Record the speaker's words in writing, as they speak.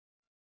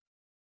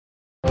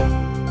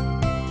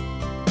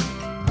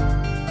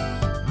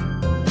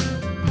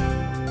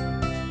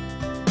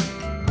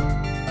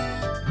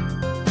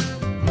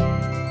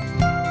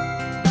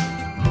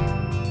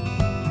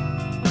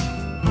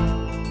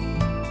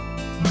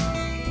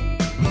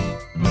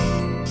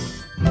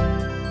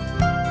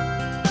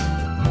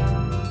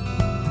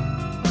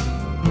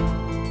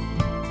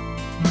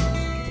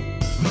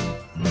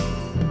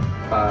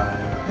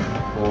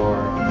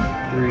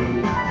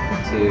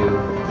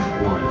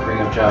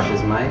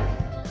Josh's mic.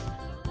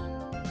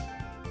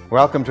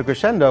 Welcome to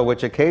Crescendo,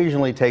 which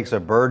occasionally takes a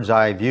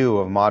bird's-eye view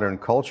of modern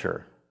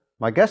culture.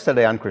 My guest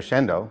today on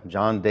Crescendo,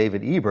 John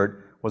David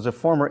Ebert, was a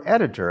former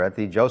editor at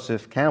the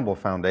Joseph Campbell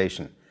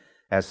Foundation.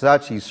 As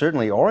such, he's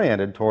certainly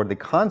oriented toward the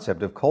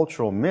concept of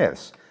cultural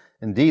myths.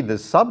 Indeed, the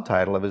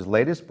subtitle of his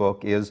latest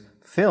book is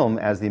Film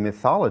as the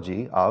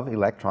Mythology of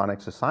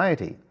Electronic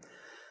Society.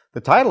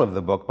 The title of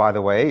the book, by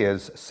the way,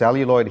 is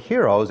Celluloid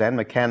Heroes and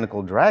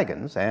Mechanical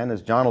Dragons, and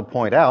as John will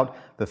point out,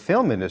 the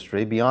film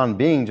industry, beyond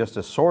being just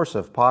a source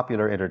of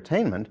popular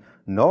entertainment,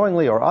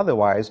 knowingly or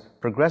otherwise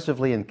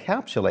progressively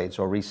encapsulates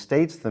or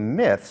restates the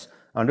myths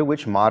under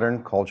which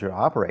modern culture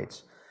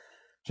operates.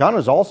 John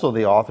is also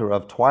the author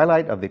of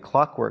Twilight of the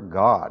Clockwork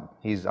God.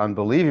 He's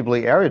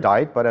unbelievably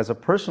erudite, but as a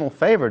personal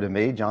favor to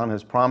me, John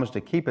has promised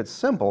to keep it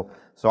simple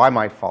so I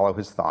might follow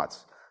his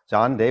thoughts.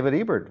 John David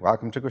Ebert,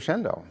 welcome to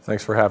Crescendo.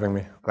 Thanks for having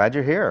me. Glad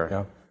you're here.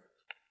 Yeah.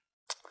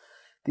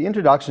 The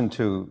introduction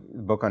to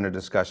the book under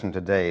discussion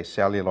today,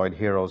 Celluloid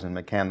Heroes and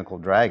Mechanical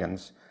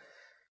Dragons,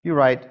 you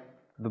write,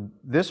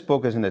 this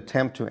book is an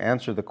attempt to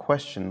answer the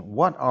question,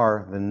 what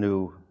are the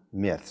new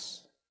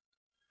myths?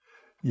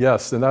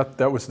 Yes, and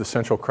that was the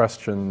central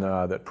question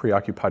that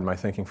preoccupied my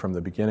thinking from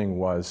the beginning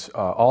was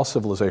all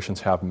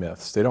civilizations have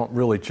myths. They don't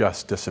really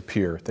just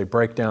disappear. They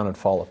break down and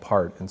fall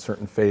apart in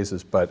certain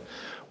phases, but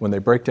when they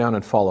break down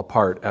and fall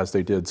apart, as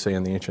they did, say,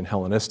 in the ancient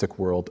Hellenistic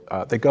world,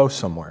 they go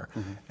somewhere.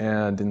 Mm-hmm.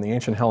 And in the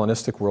ancient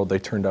Hellenistic world, they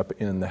turned up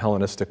in the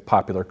Hellenistic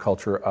popular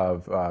culture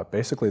of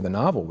basically the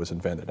novel was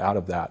invented out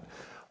of that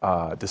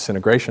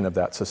disintegration of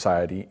that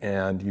society,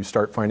 and you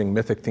start finding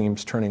mythic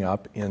themes turning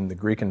up in the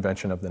Greek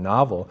invention of the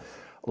novel,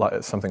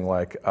 something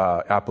like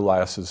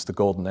Apuleius's The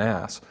Golden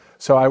Ass.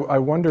 So I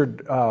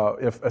wondered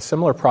if a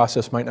similar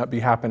process might not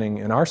be happening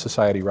in our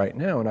society right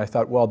now, and I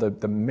thought, well,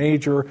 the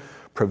major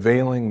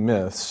prevailing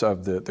myths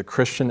of the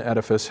Christian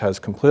edifice has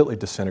completely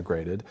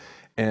disintegrated,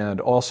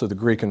 and also the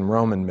Greek and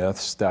Roman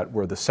myths that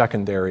were the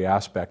secondary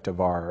aspect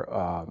of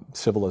our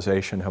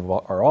civilization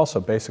are also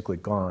basically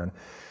gone.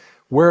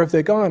 Where have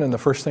they gone? And the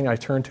first thing I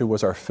turned to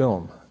was our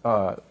film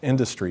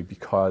industry,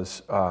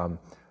 because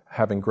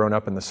having grown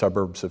up in the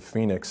suburbs of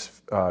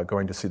Phoenix,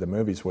 going to see the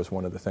movies was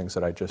one of the things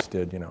that I just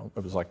did. You know,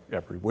 it was like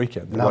every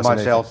weekend. Not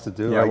much else to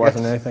do. Yeah, there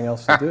wasn't anything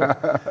else to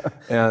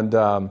do.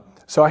 And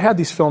so I had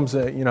these films,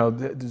 you know,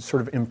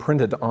 sort of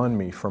imprinted on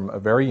me from a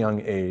very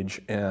young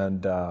age,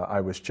 and I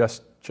was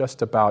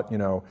just about, you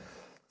know,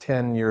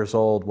 10 years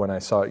old when I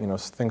saw, you know,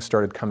 things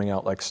started coming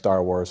out like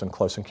Star Wars and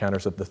Close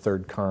Encounters of the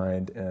Third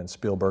Kind, and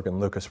Spielberg and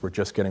Lucas were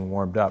just getting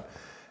warmed up.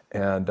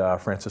 And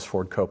Francis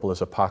Ford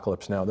Coppola's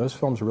Apocalypse Now. Those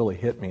films really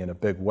hit me in a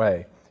big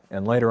way.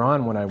 And later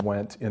on, when I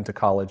went into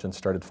college and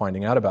started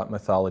finding out about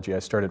mythology, I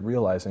started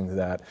realizing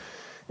that,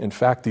 in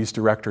fact, these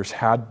directors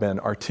had been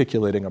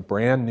articulating a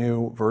brand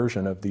new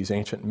version of these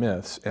ancient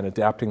myths and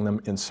adapting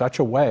them in such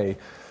a way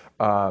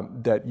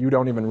that you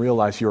don't even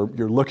realize you're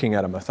looking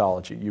at a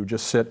mythology. You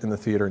just sit in the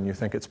theater and you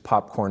think it's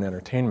popcorn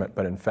entertainment,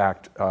 but in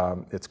fact,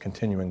 it's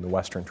continuing the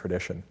Western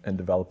tradition and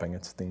developing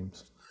its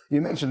themes. You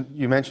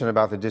mentioned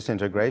about the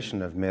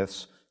disintegration of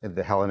myths,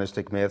 the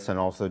Hellenistic myths and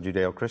also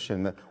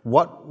Judeo-Christian myths.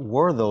 What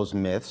were those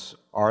myths?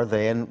 Are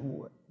they,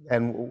 and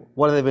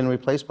what have they been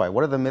replaced by?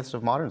 What are the myths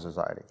of modern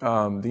society?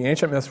 The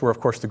ancient myths were, of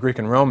course, the Greek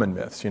and Roman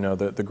myths, you know,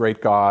 the great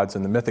gods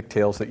and the mythic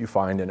tales that you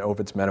find in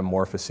Ovid's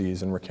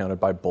Metamorphoses and recounted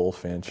by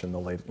Bullfinch and the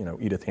late, you know,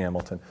 Edith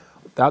Hamilton.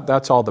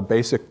 That's all the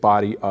basic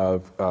body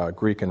of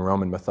Greek and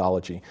Roman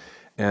mythology.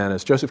 And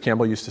as Joseph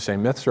Campbell used to say,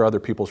 myths are other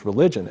people's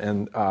religion.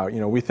 And you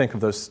know, we think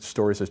of those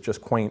stories as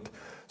just quaint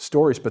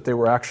stories, but they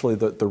were actually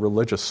the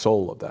religious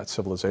soul of that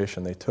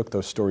civilization. They took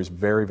those stories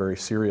very, very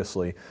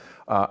seriously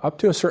up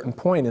to a certain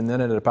point, and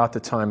then at about the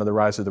time of the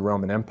rise of the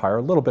Roman Empire,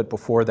 a little bit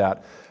before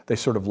that, they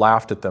sort of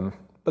laughed at them,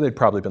 but they'd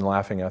probably been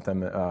laughing at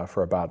them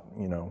for about,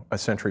 you know, a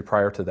century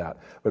prior to that.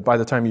 But by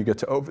the time you get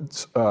to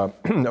Ovid's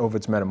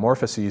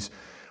Metamorphoses,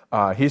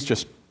 he's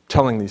just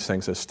telling these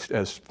things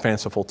as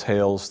fanciful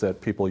tales that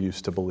people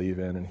used to believe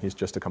in, and he's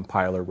just a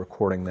compiler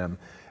recording them.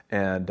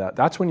 And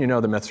that's when you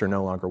know the myths are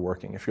no longer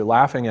working. If you're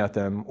laughing at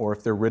them, or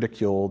if they're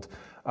ridiculed,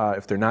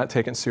 if they're not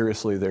taken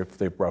seriously,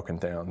 they've broken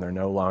down. They're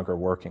no longer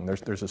working.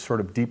 There's a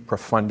sort of deep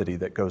profundity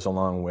that goes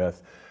along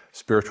with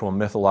spiritual and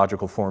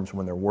mythological forms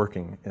when they're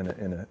working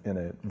in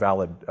a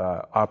valid,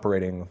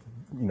 operating,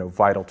 you know,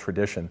 vital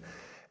tradition.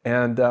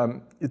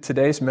 And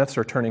today's myths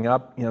are turning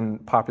up in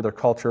popular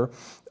culture.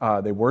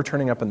 They were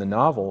turning up in the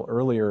novel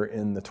earlier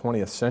in the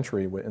 20th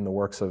century in the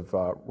works of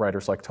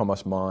writers like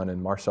Thomas Mann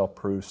and Marcel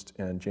Proust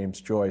and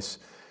James Joyce.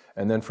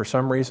 And then for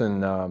some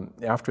reason,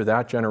 after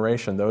that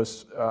generation,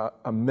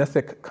 a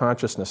mythic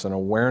consciousness and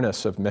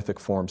awareness of mythic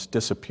forms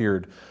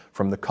disappeared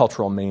from the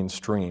cultural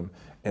mainstream.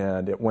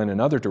 And it went in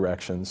other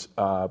directions.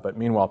 But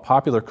meanwhile,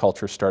 popular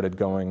culture started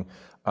going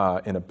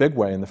in a big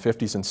way in the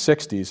 50s and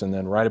 60s, and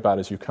then right about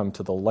as you come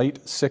to the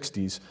late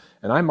 60s,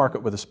 and I mark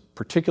it with this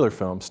particular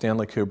film,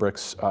 Stanley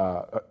Kubrick's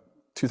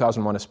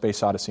 2001: A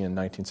Space Odyssey in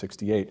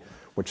 1968,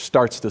 which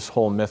starts this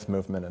whole myth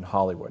movement in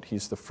Hollywood.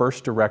 He's the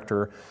first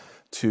director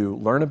to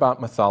learn about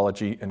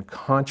mythology and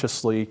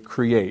consciously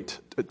create,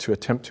 to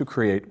attempt to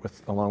create,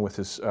 along with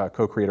his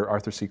co-creator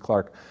Arthur C.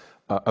 Clarke,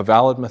 a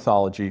valid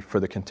mythology for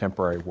the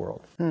contemporary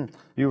world.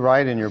 You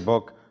write in your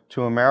book,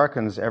 to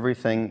Americans,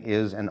 everything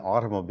is an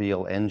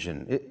automobile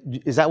engine.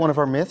 Is that one of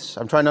our myths?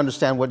 I'm trying to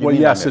understand what you mean by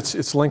myth. Well, yes,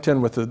 it's linked in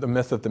with the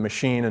myth of the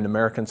machine and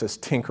Americans as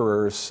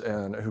tinkerers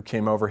and who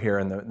came over here,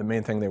 and the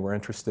main thing they were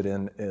interested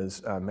in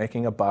is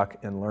making a buck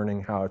and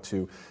learning how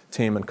to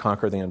tame and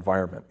conquer the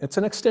environment. It's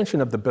an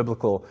extension of the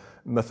biblical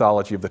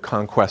mythology of the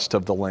conquest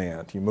of the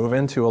land. You move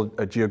into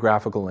a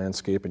geographical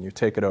landscape and you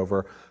take it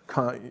over,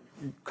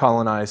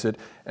 colonize it,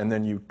 and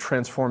then you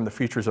transform the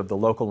features of the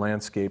local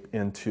landscape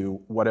into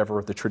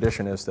whatever the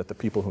tradition is that the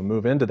people who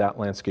move into that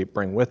landscape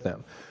bring with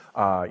them.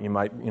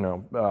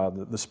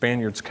 The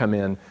Spaniards come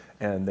in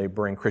and they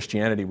bring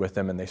Christianity with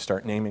them and they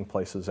start naming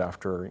places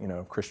after,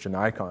 Christian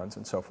icons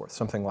and so forth,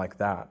 something like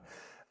that.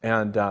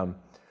 And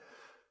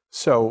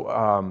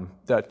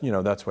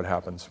that's what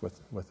happens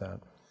with that.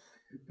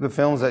 The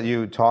films that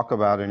you talk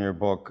about in your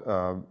book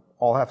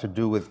all have to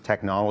do with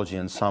technology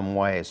in some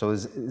way. So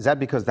is that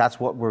because that's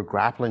what we're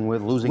grappling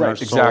with, losing our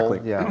soul?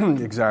 Exactly. Yeah.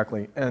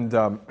 Exactly. And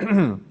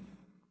the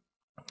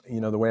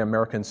way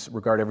Americans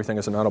regard everything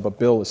as an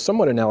automobile is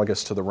somewhat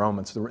analogous to the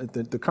Romans.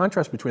 The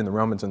contrast between the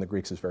Romans and the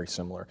Greeks is very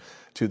similar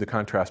to the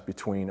contrast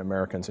between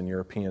Americans and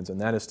Europeans, and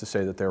that is to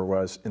say that there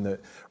was, in the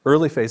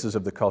early phases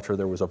of the culture,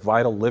 there was a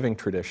vital living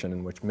tradition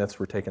in which myths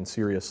were taken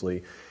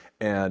seriously,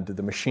 and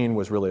the machine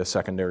was really a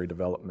secondary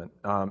development.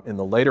 In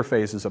the later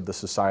phases of the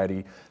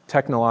society,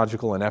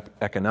 technological and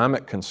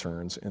economic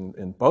concerns,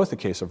 in both the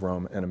case of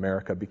Rome and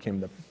America,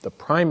 became the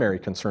primary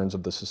concerns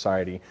of the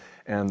society,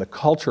 and the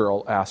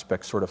cultural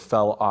aspects sort of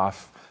fell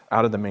off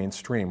out of the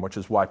mainstream, which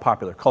is why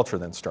popular culture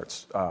then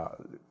starts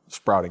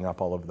sprouting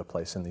up all over the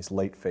place in these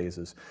late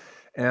phases.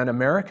 And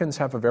Americans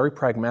have a very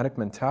pragmatic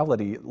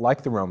mentality,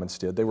 like the Romans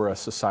did. They were a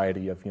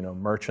society of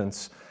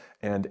merchants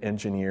and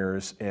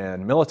engineers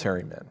and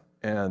military men.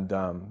 And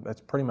that's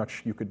pretty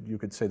much, you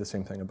could say the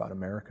same thing about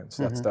Americans.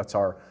 That's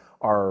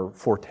our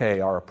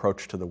forte, our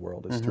approach to the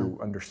world, is through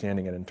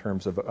understanding it in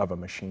terms of a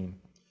machine.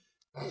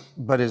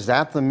 But is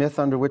that the myth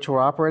under which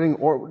we're operating,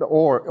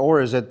 or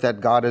is it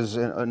that God is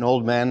an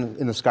old man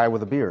in the sky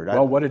with a beard?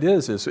 Well, what it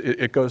is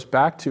it goes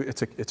back to,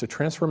 it's a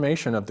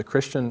transformation of the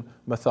Christian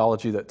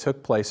mythology that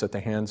took place at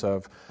the hands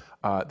of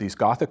these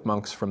Gothic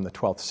monks from the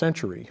 12th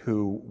century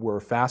who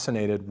were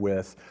fascinated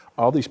with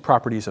all these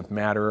properties of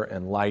matter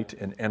and light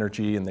and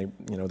energy, and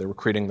they were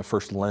creating the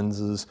first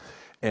lenses,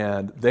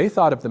 and they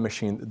thought of the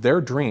machine.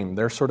 Their dream,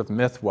 their sort of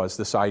myth, was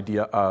this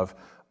idea of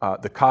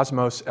the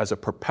cosmos as a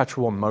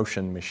perpetual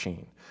motion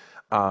machine.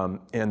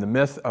 And the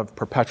myth of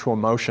perpetual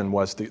motion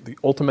was the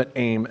ultimate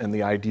aim and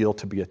the ideal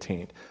to be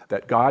attained.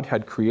 That God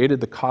had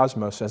created the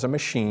cosmos as a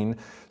machine,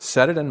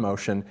 set it in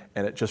motion,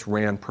 and it just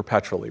ran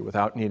perpetually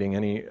without needing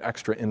any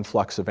extra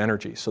influx of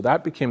energy. So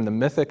that became the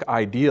mythic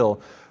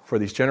ideal for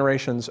these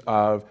generations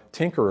of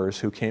tinkerers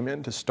who came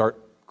in to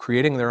start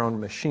creating their own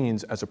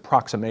machines as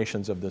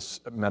approximations of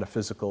this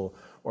metaphysical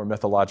or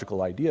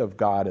mythological idea of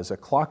God as a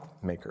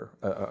clockmaker,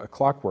 a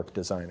clockwork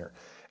designer.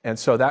 And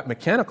so that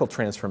mechanical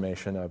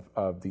transformation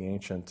of the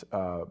ancient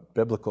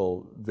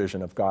biblical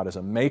vision of God as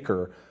a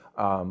maker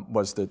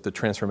was the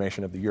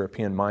transformation of the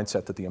European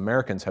mindset that the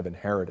Americans have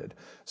inherited.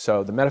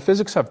 So the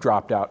metaphysics have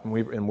dropped out,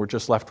 and we're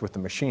just left with the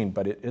machine.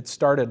 But it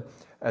started,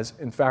 as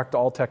in fact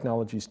all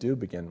technologies do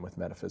begin with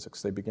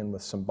metaphysics. They begin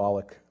with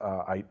symbolic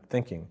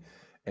thinking.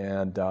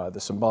 And the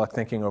symbolic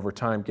thinking over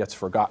time gets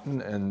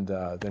forgotten, and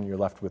then you're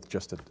left with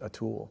just a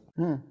tool.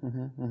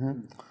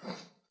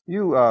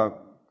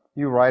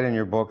 You write in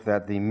your book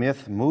that the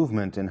myth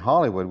movement in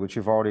Hollywood, which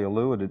you've already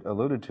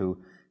alluded to,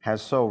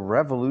 has so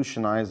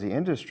revolutionized the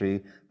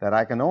industry that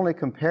I can only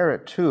compare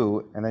it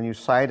to, and then you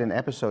cite an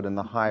episode in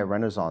the High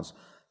Renaissance.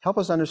 Help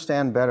us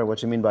understand better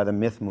what you mean by the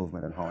myth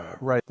movement in Hollywood.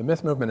 Right. The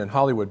myth movement in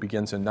Hollywood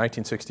begins in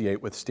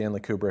 1968 with Stanley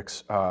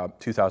Kubrick's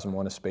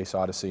 2001: A Space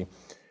Odyssey.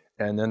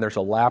 And then there's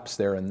a lapse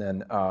there, and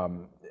then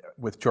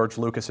with George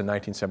Lucas in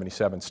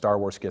 1977, Star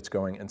Wars gets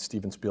going, and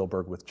Steven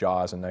Spielberg with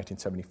Jaws in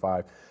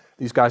 1975.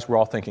 These guys were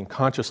all thinking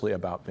consciously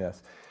about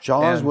myth.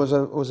 Jaws was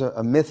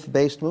a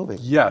myth-based movie.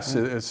 Yes,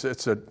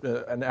 it's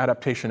an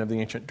adaptation of the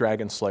ancient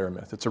dragon slayer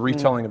myth. It's a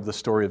retelling of the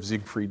story of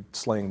Siegfried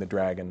slaying the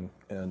dragon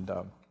and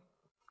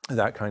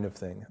that kind of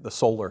thing. The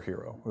solar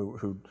hero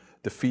who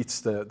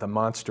defeats the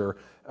monster,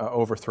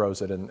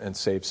 overthrows it, and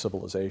saves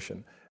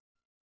civilization.